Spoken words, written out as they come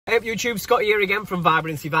Hey up YouTube, Scott here again from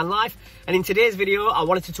Vibrancy VanLife, and in today's video I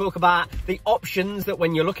wanted to talk about the options that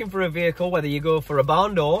when you're looking for a vehicle, whether you go for a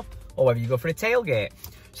barn door or whether you go for a tailgate.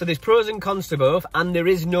 So there's pros and cons to both, and there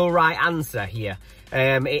is no right answer here.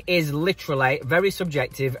 It is literally very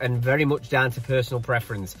subjective and very much down to personal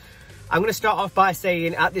preference. I'm going to start off by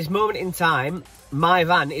saying at this moment in time, my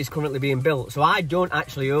van is currently being built, so I don't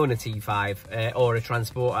actually own a T5 or a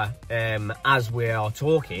transporter as we are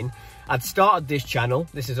talking. I'd started this channel,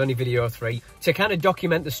 this is only video 3, to kind of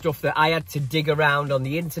document the stuff that I had to dig around on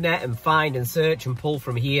the internet and find and search and pull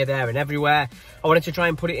from here, there and everywhere. I wanted to try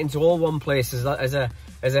and put it into all one place as a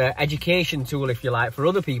education tool, if you like, for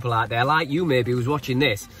other people out there, like you maybe, who's watching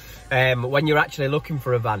this, when you're actually looking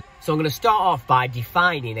for a van. So I'm going to start off by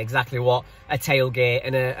defining exactly what a tailgate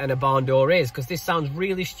and a barn door is, because this sounds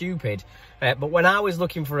really stupid. But when I was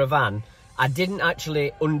looking for a van, I didn't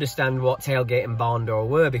actually understand what tailgate and barn door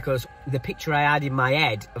were, because the picture I had in my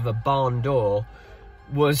head of a barn door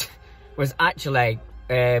was actually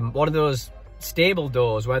one of those stable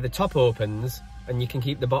doors where the top opens and you can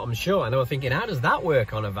keep the bottom shut. And I was thinking, how does that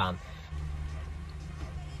work on a van?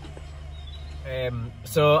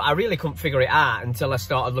 So I really couldn't figure it out until I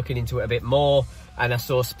started looking into it a bit more, and I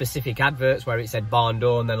saw specific adverts where it said barn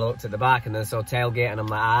door, and then I looked at the back and then I saw tailgate, and I'm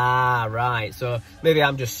like, ah, right. So maybe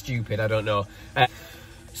I'm just stupid, I don't know.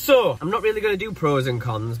 So I'm not really going to do pros and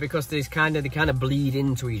cons because they kind of bleed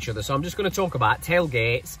into each other. So I'm just going to talk about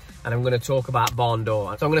tailgates and I'm going to talk about barn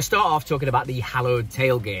door. So I'm going to start off talking about the hallowed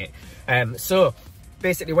tailgate. So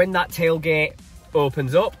basically when that tailgate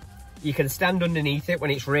opens up, you can stand underneath it when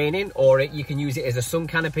it's raining, or you can use it as a sun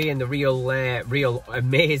canopy in the real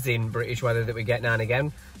amazing British weather that we get now and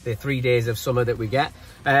again, the 3 days of summer that we get.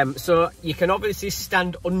 So you can obviously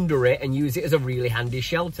stand under it and use it as a really handy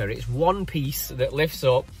shelter. It's one piece that lifts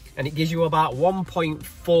up and it gives you about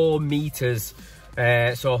 1.4 meters,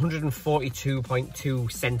 so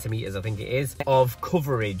 142.2 centimeters, I think it is, of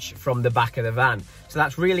coverage from the back of the van. So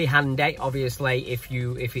that's really handy, obviously, if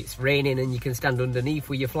it's raining and you can stand underneath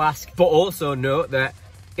with your flask. But also note that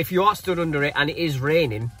if you are stood under it and it is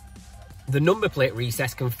raining, the number plate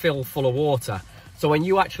recess can fill full of water. So when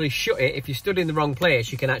you actually shut it, if you stood in the wrong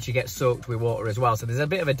place, you can actually get soaked with water as well. So there's a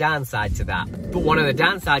bit of a downside to that. But one of the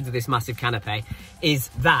downsides of this massive canopy is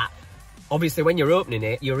that, obviously, when you're opening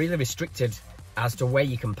it, you're really restricted as to where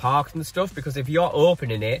you can park and stuff, because if you're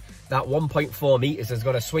opening it, that 1.4 meters has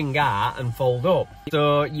got to swing out and fold up.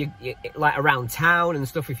 So you like around town and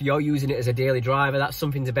stuff, if you're using it as a daily driver, that's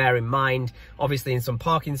something to bear in mind. Obviously in some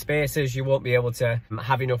parking spaces you won't be able to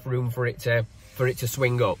have enough room for it to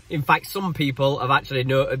swing up. In fact, some people have actually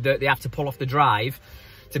noted that they have to pull off the drive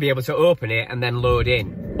to be able to open it and then load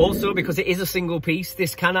in. Also, because it is a single piece,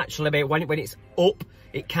 this can actually be, when it's up,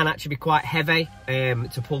 it can actually be quite heavy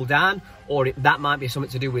to pull down, or that might be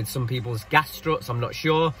something to do with some people's gas struts, I'm not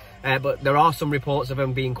sure. But there are some reports of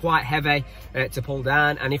them being quite heavy to pull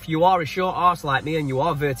down, and if you are a short arse like me and you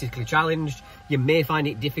are vertically challenged, you may find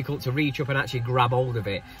it difficult to reach up and actually grab hold of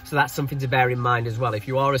it. So that's something to bear in mind as well. If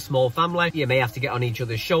you are a small family, you may have to get on each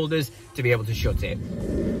other's shoulders to be able to shut it.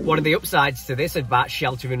 One of the upsides to this about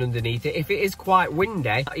sheltering underneath it, if it is quite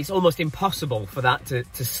windy, it's almost impossible for that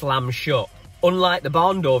to slam shut. Unlike the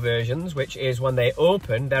barn door versions, which is when they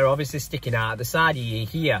open, they're obviously sticking out at the side of you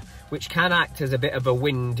here, which can act as a bit of a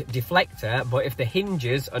wind deflector. But if the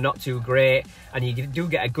hinges are not too great and you do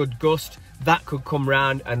get a good gust, that could come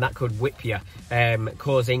round and that could whip you,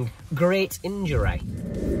 causing great injury.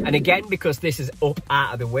 And again, because this is up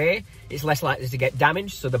out of the way, it's less likely to get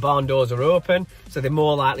damaged. So the barn doors are open, so they're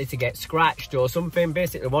more likely to get scratched or something.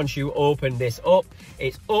 Basically, once you open this up,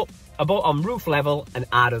 it's up, about on roof level and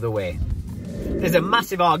out of the way. There's a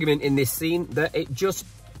massive argument in this scene that it just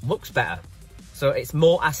looks better. So it's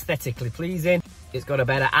more aesthetically pleasing. It's got a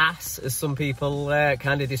better ass, as some people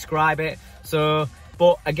kind of describe it. So,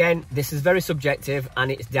 but again, this is very subjective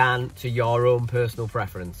and it's down to your own personal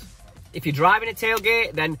preference. If you're driving a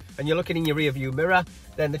tailgate and you're looking in your rear view mirror,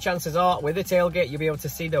 then the chances are with a tailgate, you'll be able to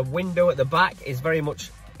see the window at the back is very much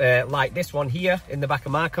like this one here in the back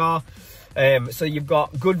of my car. So you've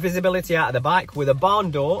got good visibility out of the back. With a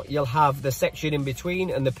barn door, you'll have the section in between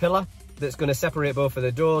and the pillar that's going to separate both of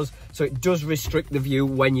the doors, so it does restrict the view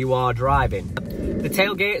when you are driving. The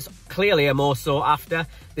tailgates clearly are more sought after.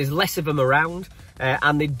 There's less of them around,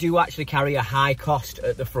 and they do actually carry a high cost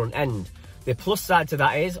at the front end. The plus side to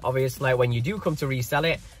that is, obviously, when you do come to resell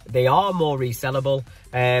it, they are more resellable,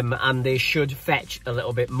 and they should fetch a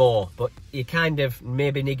little bit more. But it kind of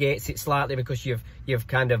maybe negates it slightly because you've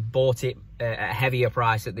kind of bought it at a heavier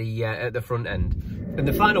price at the front end. And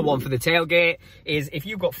the final one for the tailgate is if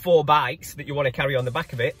you've got 4 bikes that you want to carry on the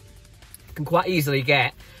back of it, you can quite easily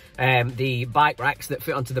get the bike racks that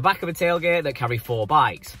fit onto the back of a tailgate that carry 4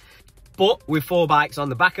 bikes. But with 4 bikes on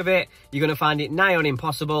the back of it, you're going to find it nigh on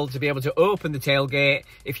impossible to be able to open the tailgate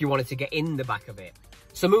if you wanted to get in the back of it.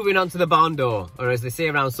 So moving on to the barn door, or as they say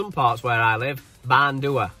around some parts where I live, barn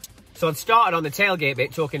door. So I'd started on the tailgate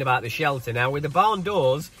bit talking about the shelter. Now with the barn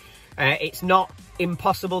doors, it's not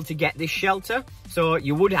impossible to get this shelter. So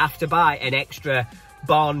you would have to buy an extra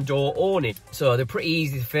barn door awning. So they're pretty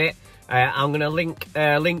easy to fit. I'm going to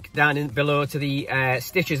link down below to the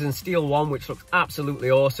Stitches and Steel one, which looks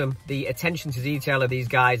absolutely awesome. The attention to detail of these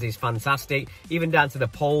guys is fantastic, even down to the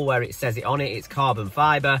pole where it says it on it. It's carbon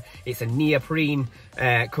fibre, it's a neoprene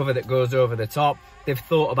cover that goes over the top. They've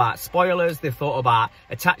thought about spoilers, they've thought about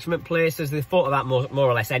attachment places, they've thought about more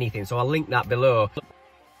or less anything, so I'll link that below.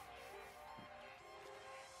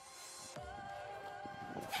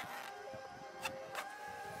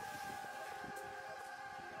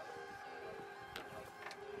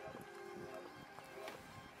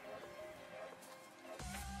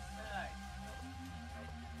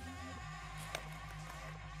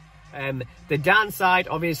 The downside,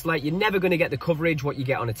 obviously, you're never going to get the coverage what you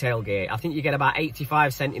get on a tailgate. I think you get about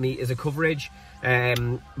 85 centimetres of coverage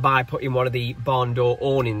by putting one of the barn door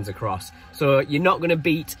awnings across. So you're not going to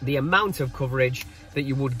beat the amount of coverage that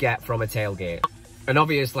you would get from a tailgate. And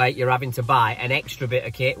obviously, you're having to buy an extra bit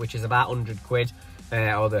of kit, which is about 100 quid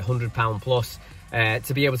or the £100 plus,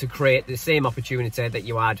 to be able to create the same opportunity that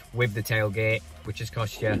you had with the tailgate, which has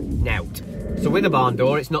cost you nout. So with a barn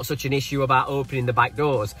door, it's not such an issue about opening the back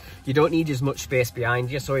doors. You don't need as much space behind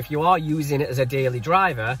you. So if you are using it as a daily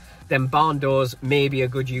driver, then barn doors may be a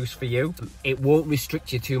good use for you. It won't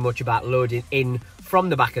restrict you too much about loading in from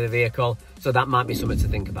the back of the vehicle, so that might be something to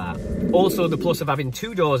think about. Also, the plus of having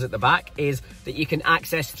 2 doors at the back is that you can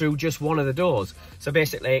access through just one of the doors. So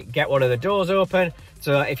basically, get one of the doors open.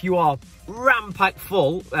 So if you are ram-packed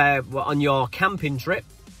full on your camping trip,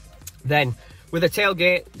 then with a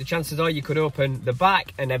tailgate, the chances are you could open the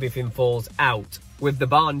back and everything falls out. With the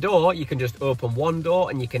barn door, you can just open one door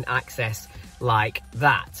and you can access like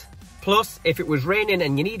that. Plus, if it was raining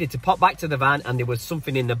and you needed to pop back to the van and there was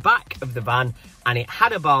something in the back of the van and it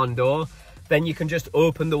had a barn door, then you can just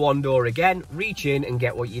open the one door again, reach in and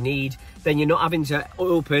get what you need. Then you're not having to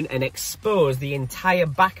open and expose the entire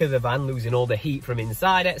back of the van, losing all the heat from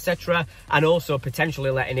inside, etc. And also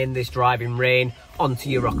potentially letting in this driving rain onto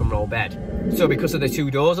your rock and roll bed. So because of the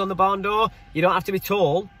 2 doors on the barn door, you don't have to be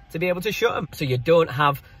tall to be able to shut them. So you don't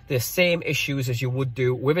have the same issues as you would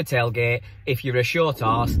do with a tailgate if you're a short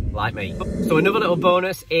arse like me. So another little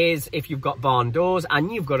bonus is if you've got barn doors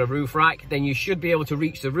and you've got a roof rack, then you should be able to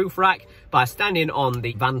reach the roof rack by standing on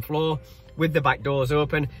the van floor with the back doors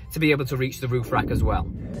open to be able to reach the roof rack as well.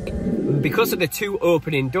 Because of the 2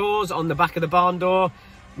 opening doors on the back of the barn door,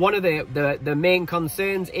 one of the main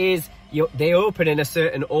concerns is they open in a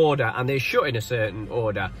certain order and they shut in a certain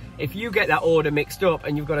order. If you get that order mixed up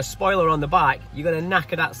and you've got a spoiler on the back, you're going to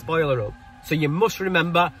knacker that spoiler up. So you must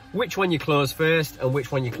remember which one you close first and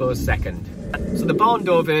which one you close second. So the barn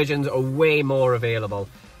door versions are way more available.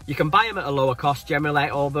 You can buy them at a lower cost generally,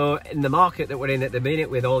 although in the market that we're in at the minute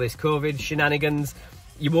with all this COVID shenanigans,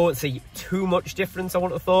 you won't see too much difference, I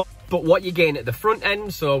want to thought. But what you gain at the front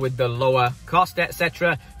end, so with the lower cost,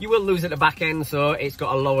 etc., you will lose at the back end, so it's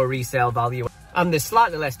got a lower resale value. And they're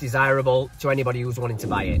slightly less desirable to anybody who's wanting to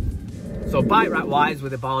buy it. So bike rack wise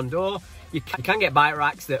with a barn door, you can get bike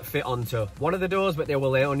racks that fit onto one of the doors, but they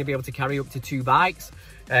will only be able to carry up to 2 bikes.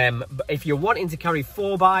 But if you're wanting to carry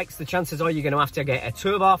 4 bikes, the chances are you're going to have to get a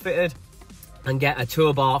tow bar fitted and get a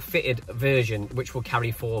tow bar fitted version, which will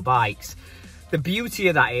carry 4 bikes. The beauty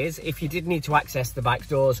of that is, if you did need to access the back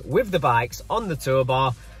doors with the bikes on the tow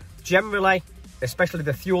bar, generally, especially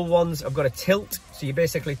the fuel ones, have got a tilt. So you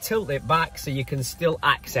basically tilt it back so you can still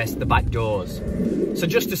access the back doors. So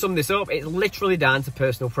just to sum this up, it's literally down to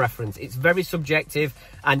personal preference. It's very subjective,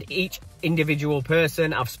 and each individual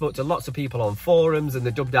person, I've spoke to lots of people on forums and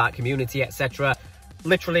the Dub Dart community, etc.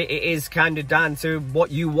 Literally, it is kind of down to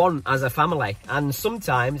what you want as a family. And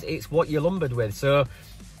sometimes it's what you're lumbered with. So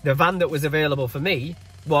the van that was available for me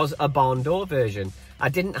was a barn door version. I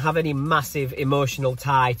didn't have any massive emotional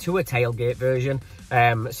tie to a tailgate version.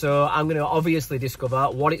 So I'm going to obviously discover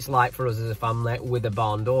what it's like for us as a family with a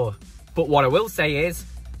barn door. But what I will say is,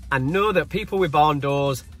 I know that people with barn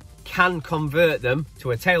doors can convert them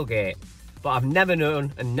to a tailgate. But I've never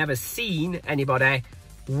known and never seen anybody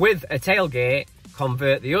with a tailgate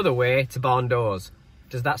convert the other way to barn doors.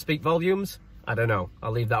 Does that speak volumes? I don't know.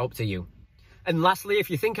 I'll leave that up to you. And lastly, if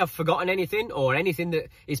you think I've forgotten anything or anything that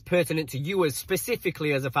is pertinent to you as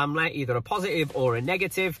specifically as a family, either a positive or a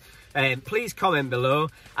negative, please comment below.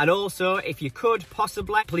 And also, if you could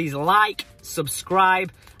possibly, please like,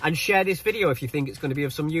 subscribe and share this video if you think it's going to be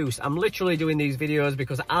of some use. I'm literally doing these videos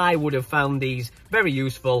because I would have found these very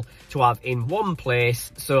useful to have in one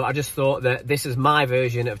place. So I just thought that this is my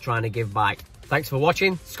version of trying to give back. Thanks for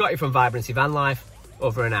watching. Scotty from Vibrancy Van Life,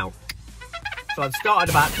 over and out. So I've started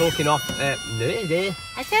about talking off...